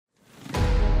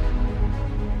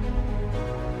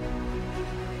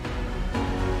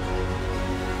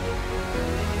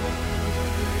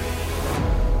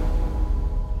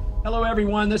Hello,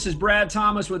 everyone. This is Brad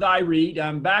Thomas with iRead.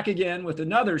 I'm back again with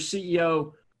another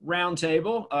CEO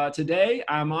Roundtable. Today,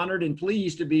 I'm honored and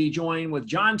pleased to be joined with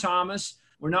John Thomas.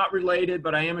 We're not related,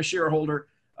 but I am a shareholder.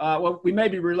 Well, we may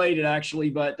be related,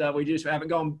 actually, but we just haven't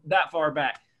gone that far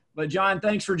back. But John,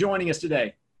 thanks for joining us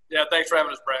today. Yeah, thanks for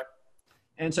having us, Brad.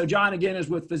 And so John, again, is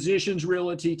with Physicians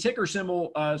Realty. Ticker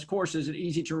symbol, of course, is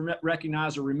easy to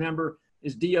recognize or remember,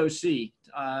 is DOC.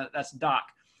 That's Doc.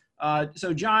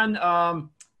 So John,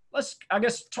 let's, I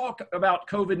guess, talk about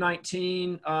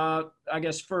COVID-19, I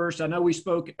guess, first. I know we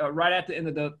spoke right at the end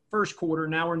of the first quarter.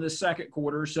 Now we're in the second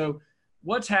quarter. So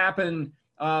what's happened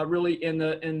really in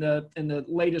the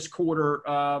latest quarter,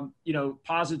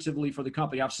 positively for the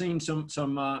company? I've seen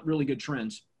some really good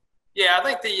trends. Yeah, I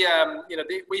think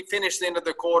we finished the end of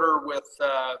the quarter with,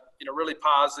 really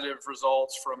positive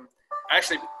results from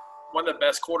actually one of the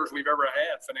best quarters we've ever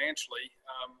had financially.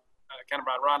 Kind of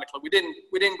ironically,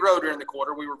 we didn't grow during the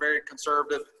quarter. We were very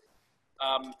conservative,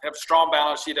 have a strong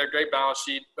balance sheet, a great balance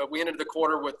sheet, but we ended the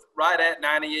quarter with right at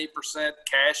 98%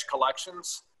 cash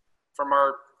collections from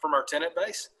our tenant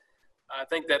base. I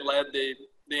think that led the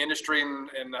industry,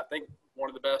 and I think one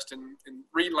of the best in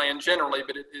REIT land generally,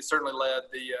 but it certainly led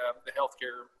the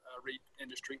healthcare REIT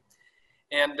industry.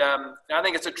 And I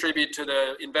think it's a tribute to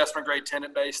the investment grade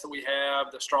tenant base that we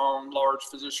have, the strong, large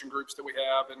physician groups that we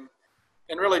have, and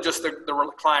really just the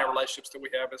client relationships that we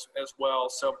have as well.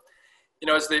 So,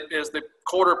 as the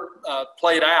quarter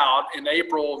played out in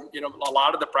April, a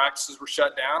lot of the practices were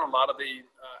shut down. A lot of the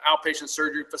outpatient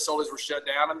surgery facilities were shut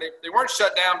down, and they weren't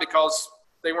shut down because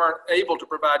they weren't able to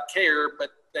provide care, but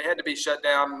they had to be shut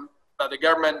down by the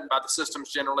government and by the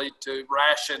systems generally to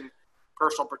ration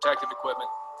personal protective equipment.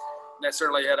 And that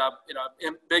certainly had a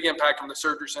big impact on the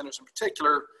surgery centers in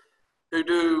particular, who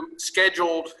do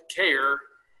scheduled care.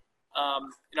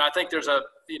 I think there's a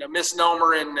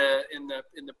misnomer in the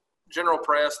general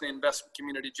press, the investment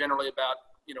community generally about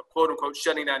quote unquote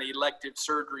shutting down elective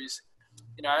surgeries.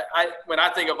 When I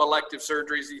think of elective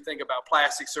surgeries, you think about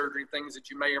plastic surgery, things that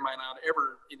you may or may not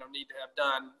ever need to have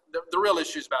done. The real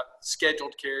issue is about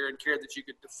scheduled care and care that you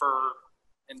could defer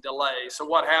and delay. So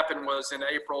what happened was in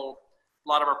April, a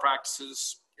lot of our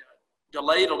practices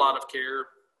delayed a lot of care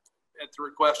at the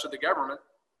request of the government,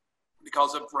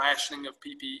 because of rationing of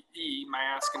PPE,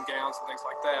 masks and gowns and things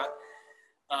like that.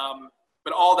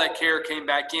 But all that care came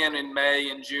back in May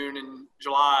and June and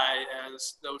July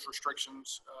as those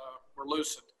restrictions were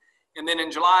loosened. And then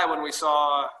in July, when we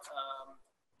saw, a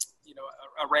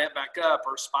ramp back up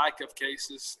or spike of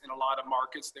cases in a lot of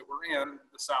markets that were in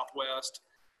the Southwest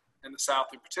and the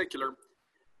South in particular,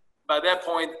 by that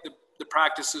point, the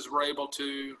practices were able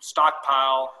to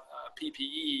stockpile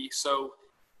PPE. So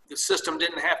the system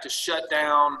didn't have to shut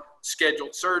down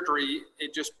scheduled surgery.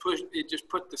 It just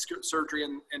put the surgery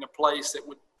in a place that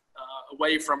would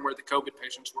away from where the COVID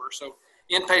patients were. So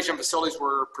inpatient facilities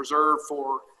were preserved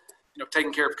for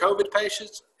taking care of COVID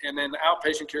patients, and then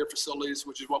outpatient care facilities,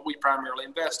 which is what we primarily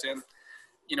invest in,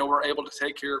 we're able to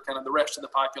take care of kind of the rest of the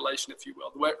population, if you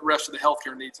will, the rest of the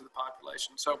healthcare needs of the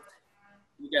population. So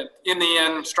again, in the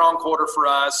end, strong quarter for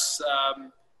us.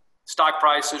 Stock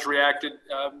prices reacted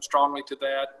strongly to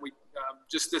that. We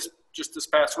just this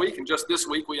past week and just this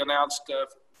week we announced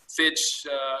Fitch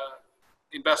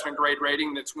investment grade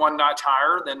rating that's one notch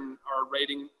higher than our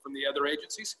rating from the other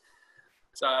agencies.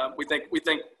 So we think we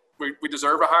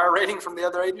deserve a higher rating from the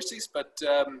other agencies, but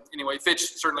anyway,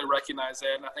 Fitch certainly recognized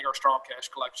that, and I think our strong cash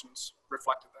collections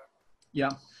reflected that.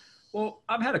 Yeah. Well,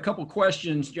 I've had a couple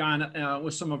questions, John,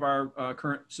 with some of our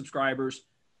current subscribers.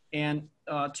 And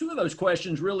two of those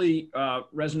questions really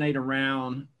resonate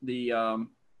around the,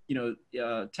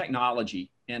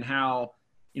 technology and how,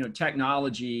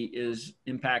 technology is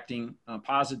impacting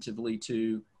positively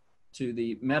to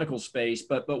the medical space.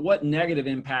 But what negative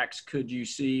impacts could you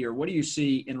see, or what do you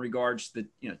see in regards to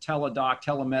the, teledoc,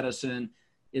 telemedicine?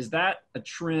 Is that a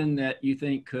trend that you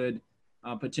think could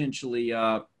potentially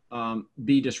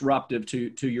be disruptive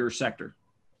to your sector?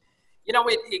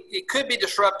 It could be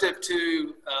disruptive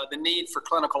to the need for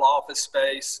clinical office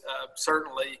space,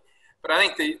 certainly. But I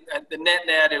think the net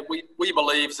we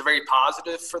believe is very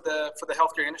positive for the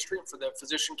healthcare industry and for the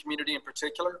physician community in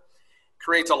particular.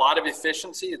 Creates a lot of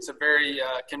efficiency. It's a very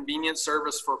convenient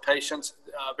service for patients,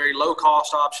 a very low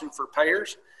cost option for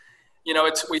payers.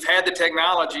 We've had the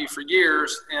technology for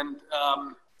years, and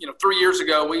 3 years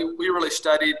ago we really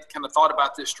studied, kind of thought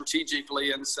about this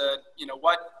strategically, and said,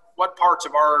 what parts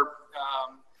of our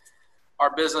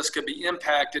business could be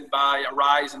impacted by a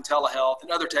rise in telehealth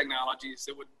and other technologies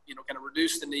that would, kind of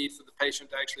reduce the need for the patient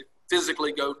to actually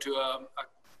physically go to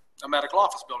a medical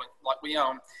office building like we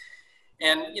own.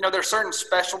 And, you know, there are certain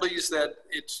specialties that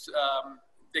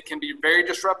that can be very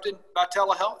disrupted by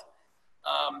telehealth.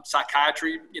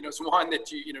 Psychiatry, you know, is one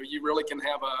that you really can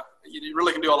you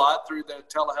really can do a lot through the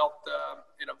telehealth,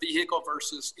 vehicle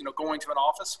versus, going to an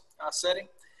office setting.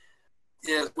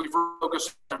 Is we've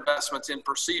focused investments in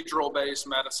procedural-based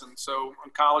medicine. So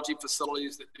oncology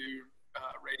facilities that do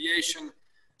radiation,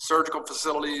 surgical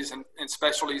facilities, and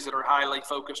specialties that are highly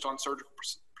focused on surgical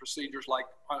procedures like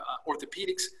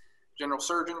orthopedics, general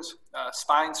surgeons,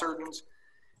 spine surgeons,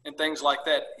 and things like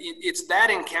that. It's that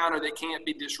encounter that can't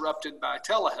be disrupted by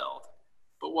telehealth.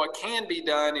 But what can be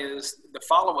done is the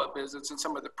follow-up visits and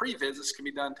some of the pre-visits can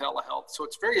be done telehealth. So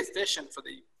it's very efficient for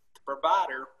the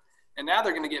provider, and now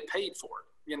they're going to get paid for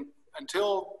it. And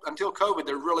until COVID,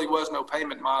 there really was no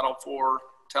payment model for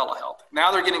telehealth.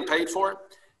 Now they're getting paid for it.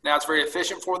 Now it's very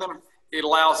efficient for them. It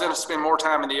allows them to spend more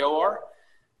time in the OR,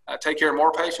 take care of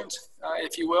more patients,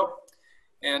 if you will.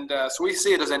 And so we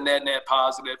see it as a net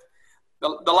positive.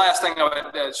 The last thing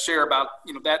I would share about,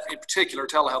 that in particular,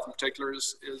 telehealth in particular,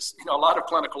 is a lot of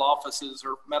clinical offices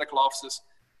or medical offices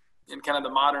in kind of the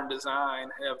modern design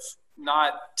have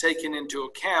not taken into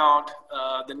account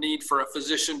the need for a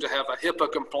physician to have a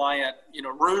HIPAA compliant,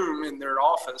 room in their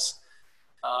office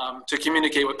to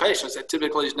communicate with patients. That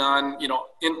typically is done,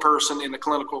 in person in the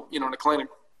clinical, in a clinic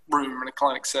room, in a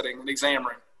clinic setting, an exam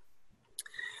room.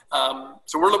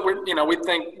 So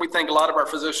we think a lot of our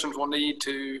physicians will need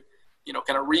to,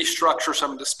 kind of restructure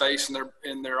some of the space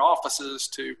in their offices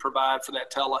to provide for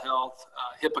that telehealth,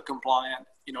 HIPAA compliant,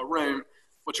 room,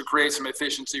 which will create some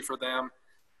efficiency for them,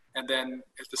 and then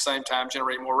at the same time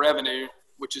generate more revenue,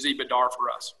 which is EBITDA for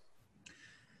us.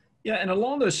 Yeah, and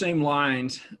along those same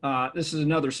lines, this is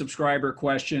another subscriber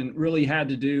question. Really had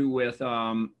to do with,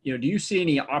 do you see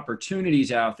any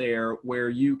opportunities out there where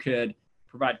you could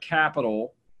provide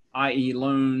capital, i.e.,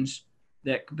 loans,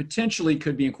 that potentially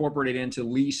could be incorporated into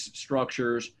lease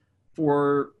structures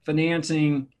for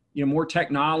financing, more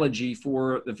technology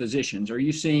for the physicians? Are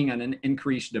you seeing an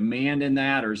increased demand in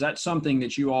that, or is that something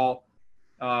that you all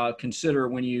consider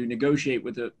when you negotiate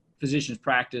with the physician's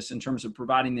practice in terms of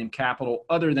providing them capital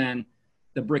other than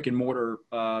the brick and mortar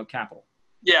capital?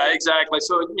 Yeah, exactly.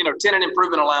 So, tenant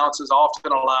improvement allowances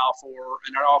often allow for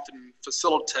and are often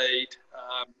facilitate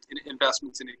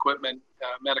investments in equipment,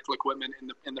 medical equipment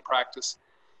in the practice,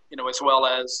 as well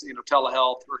as,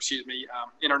 telehealth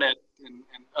internet and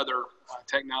other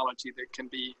technology that can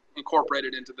be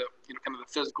incorporated into the, kind of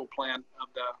the physical plan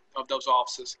of those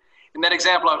offices. And that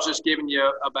example I was just giving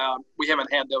you about, we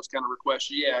haven't had those kind of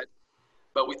requests yet,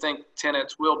 but we think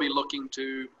tenants will be looking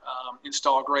to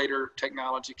install greater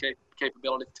technology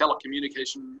capability,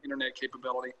 telecommunication, internet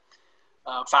capability,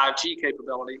 5G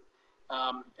capability.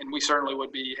 And we certainly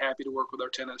would be happy to work with our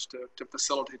tenants to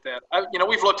facilitate that.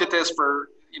 We've looked at this for,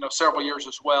 several years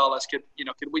as well as could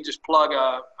we just plug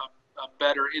a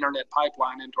better internet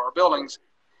pipeline into our buildings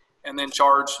and then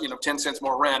charge, 10 cents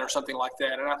more rent or something like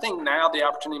that. And I think now the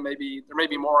opportunity there may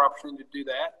be more opportunity to do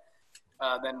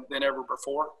that than ever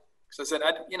before. So I said,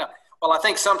 I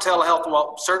think some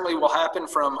telehealth certainly will happen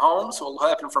from homes, will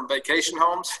happen from vacation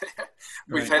homes.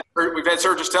 We've had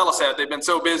surgeons tell us that they've been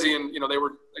so busy and,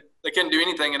 they couldn't do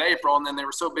anything in April. And then they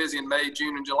were so busy in May,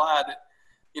 June, and July that,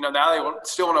 now they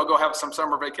still want to go have some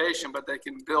summer vacation, but they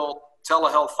can build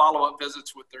telehealth follow-up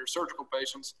visits with their surgical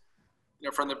patients,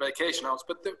 from their vacation homes.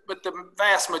 But the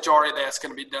vast majority of that's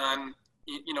going to be done,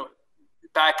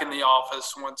 back in the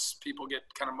office once people get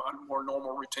kind of a more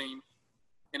normal routine.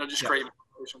 Just creating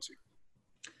efficiency.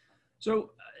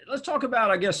 So let's talk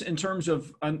about, I guess, in terms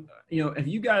of, have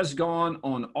you guys gone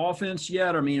on offense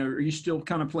yet? I mean, are you still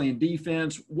kind of playing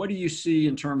defense? What do you see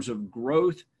in terms of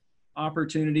growth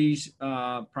opportunities,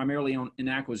 primarily in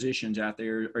acquisitions out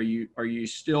there? Are you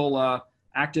still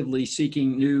actively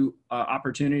seeking new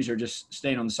opportunities, or just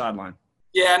staying on the sideline?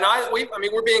 Yeah, no,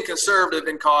 we're being conservative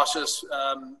and cautious.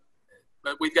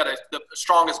 But we've got the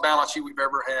strongest balance sheet we've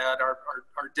ever had. Our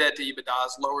debt to EBITDA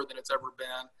is lower than it's ever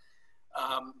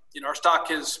been. Our stock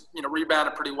has,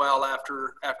 rebounded pretty well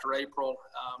after April.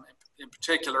 In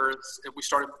particular, we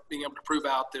started being able to prove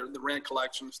out the rent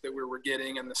collections that we were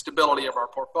getting and the stability of our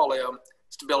portfolio,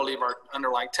 stability of our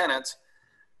underlying tenants,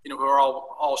 who are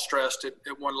all stressed at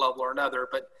one level or another.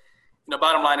 But,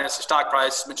 bottom line is the stock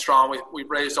price has been strong. We've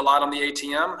raised a lot on the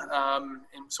ATM.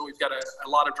 And so we've got a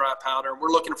lot of dry powder.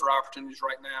 We're looking for opportunities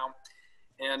right now.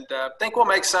 And I think we'll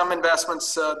make some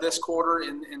investments this quarter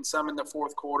and some in the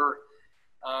fourth quarter.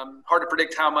 Hard to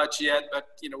predict how much yet, but,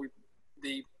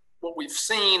 what we've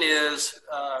seen is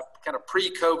kind of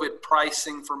pre-COVID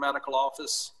pricing for medical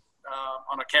office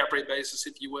on a cap rate basis,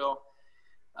 if you will,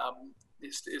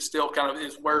 is still kind of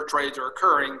is where trades are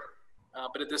occurring.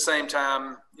 But at the same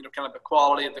time, kind of the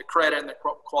quality of the credit and the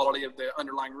quality of the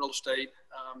underlying real estate,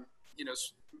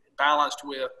 is balanced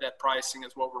with that pricing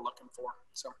is what we're looking for.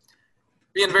 So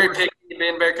being very picky,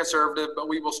 being very conservative, but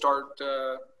we will start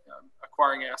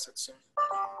acquiring assets soon.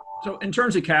 So in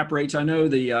terms of cap rates, I know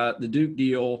the Duke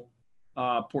deal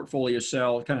portfolio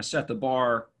sale kind of set the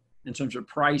bar in terms of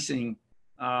pricing.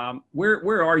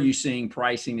 Where are you seeing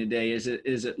pricing today? Is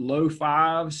it low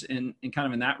fives and kind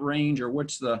of in that range, or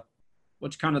what's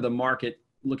kind of the market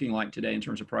looking like today in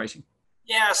terms of pricing?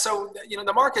 Yeah, so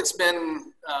the market's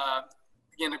been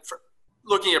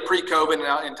looking at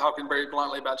pre-COVID and talking very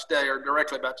bluntly about today or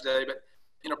directly about today, but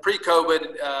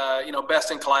pre-COVID,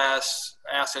 best in class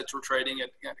assets were trading at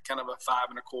kind of a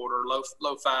 5.25,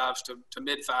 low fives to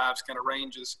mid fives kind of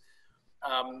ranges,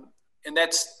 and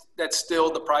that's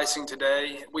still the pricing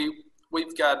today.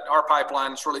 We've got our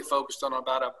pipeline is really focused on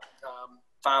about a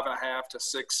 5.5 to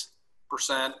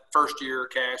 6% first year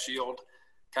cash yield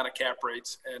kind of cap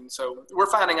rates, and so we're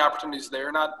finding opportunities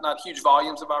there. Not huge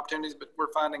volumes of opportunities, but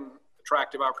we're finding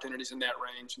attractive opportunities in that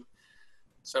range. And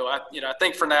so I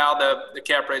think for now the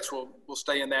cap rates will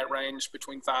stay in that range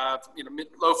between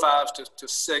low fives to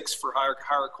 6 for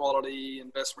higher quality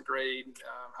investment grade,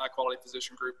 high quality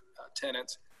physician group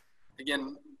tenants.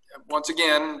 Once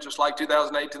again, just like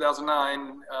 2008,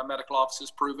 2009, medical office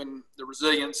has proven the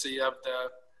resiliency of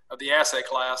the asset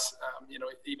class,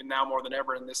 even now more than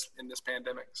ever in this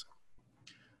pandemic. So.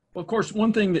 Well, of course,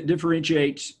 one thing that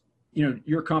differentiates,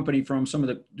 your company from some of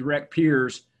the direct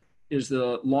peers is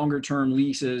the longer term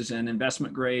leases and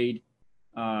investment grade,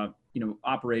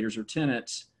 operators or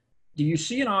tenants. Do you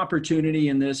see an opportunity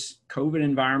in this COVID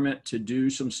environment to do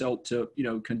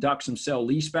conduct some sell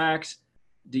leasebacks?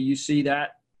 Do you see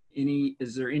that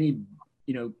is there any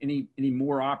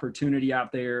more opportunity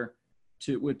out there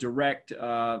with direct,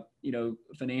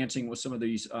 financing with some of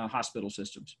these hospital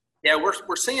systems? Yeah,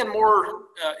 we're seeing more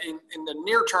in the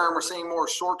near term. We're seeing more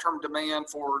short-term demand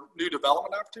for new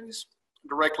development opportunities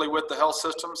directly with the health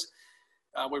systems.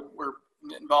 We're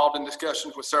involved in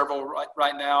discussions with several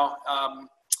right now,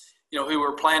 who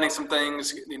are planning some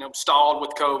things, stalled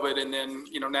with COVID, and then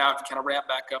now have to kind of ramp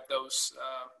back up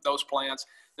those plans.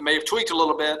 They may have tweaked a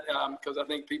little bit because I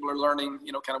think people are learning,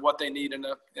 kind of what they need in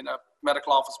a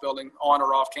medical office building on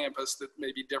or off campus that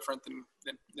may be different than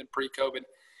pre-COVID.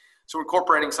 So we're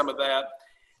incorporating some of that,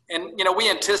 and we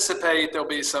anticipate there'll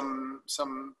be some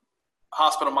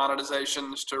hospital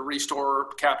monetizations to restore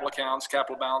capital accounts,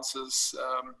 capital balances,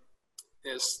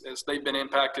 as they've been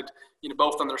impacted,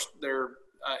 both on their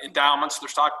endowments, their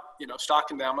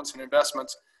stock endowments and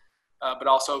investments, but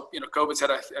also COVID's had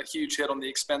a huge hit on the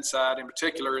expense side in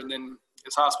particular, and then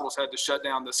as hospitals had to shut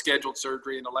down the scheduled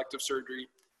surgery and elective surgery,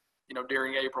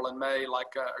 during April and May,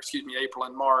 April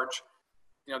and March.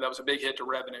 That was a big hit to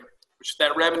revenue, which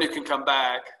that revenue can come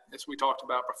back, as we talked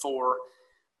about before,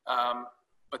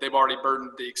 but they've already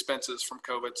burdened the expenses from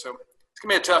COVID. So it's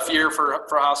gonna be a tough year for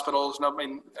hospitals.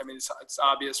 It's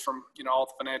obvious from all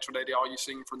the financial data, all you're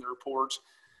seeing from the reports.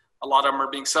 A lot of them are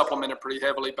being supplemented pretty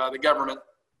heavily by the government,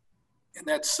 and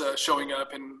that's showing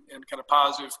up in kind of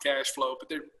positive cash flow.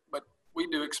 But we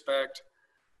do expect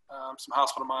some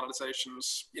hospital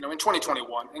monetizations, in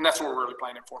 2021, and that's what we're really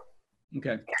planning for.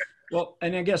 Okay. Well,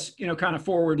 and I guess, kind of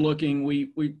forward looking,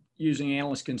 we using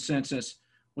analyst consensus,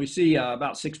 we see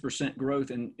about 6% growth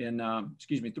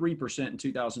 3% in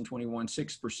 2021,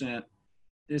 6%.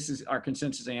 This is our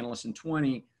consensus analyst in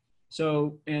 20.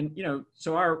 So,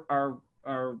 so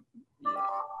our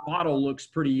model looks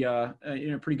pretty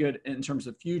good in terms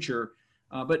of future.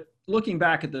 But looking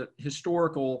back at the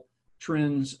historical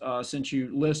trends since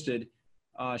you listed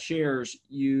shares,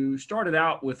 you started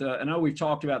out with I know we've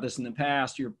talked about this in the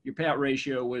past. Your payout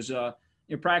ratio was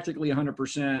practically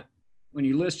 100% when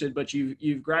you listed, but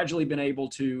you've gradually been able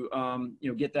to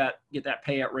get that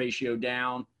payout ratio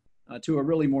down to a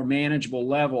really more manageable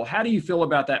level. How do you feel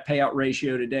about that payout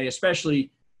ratio today,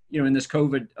 especially in this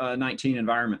COVID-19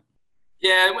 environment?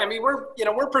 Yeah,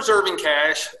 we're preserving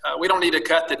cash. We don't need to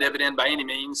cut the dividend by any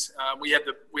means. We had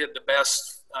the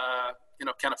best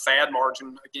kind of FAD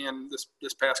margin again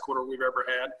this past quarter we've ever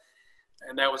had,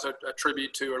 and that was a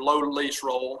tribute to a low lease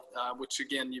roll, which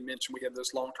again you mentioned we have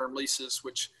those long-term leases,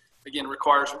 which again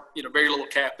requires very little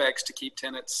capex to keep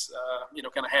tenants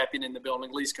kind of happy in the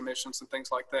building, lease commissions and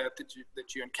things like that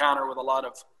you encounter with a lot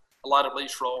of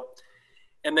lease roll,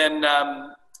 and then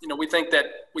we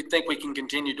think we can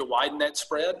continue to widen that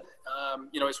spread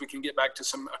as we can get back to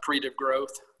some accretive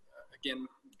growth again.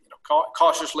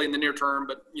 Cautiously in the near term,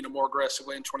 but more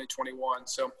aggressively in 2021.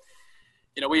 So,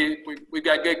 we've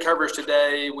got good coverage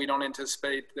today. We don't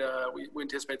anticipate we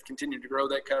anticipate continuing to grow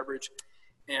that coverage,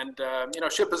 and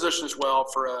should position us well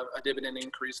for a dividend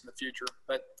increase in the future.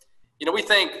 But we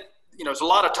think there's a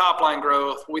lot of top line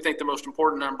growth. We think the most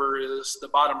important number is the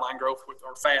bottom line growth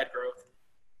or FAD growth,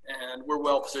 and we're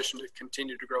well positioned to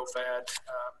continue to grow FAD,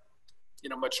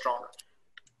 much stronger.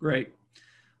 Great.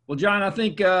 Well, John, I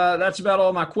think that's about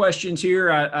all my questions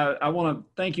here. I want to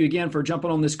thank you again for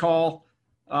jumping on this call.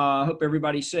 I hope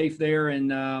everybody's safe there, and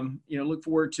look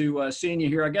forward to seeing you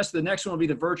here. I guess the next one will be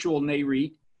the virtual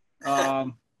NAREIT.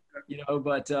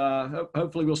 But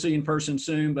hopefully we'll see you in person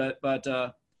soon.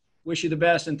 But wish you the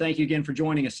best, and thank you again for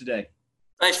joining us today.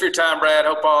 Thanks for your time, Brad.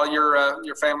 Hope all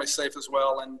your family's safe as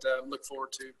well, and look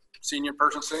forward to seeing you in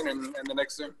person soon and the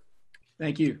next Zoom.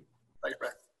 Thank you. Thanks,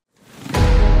 Brad.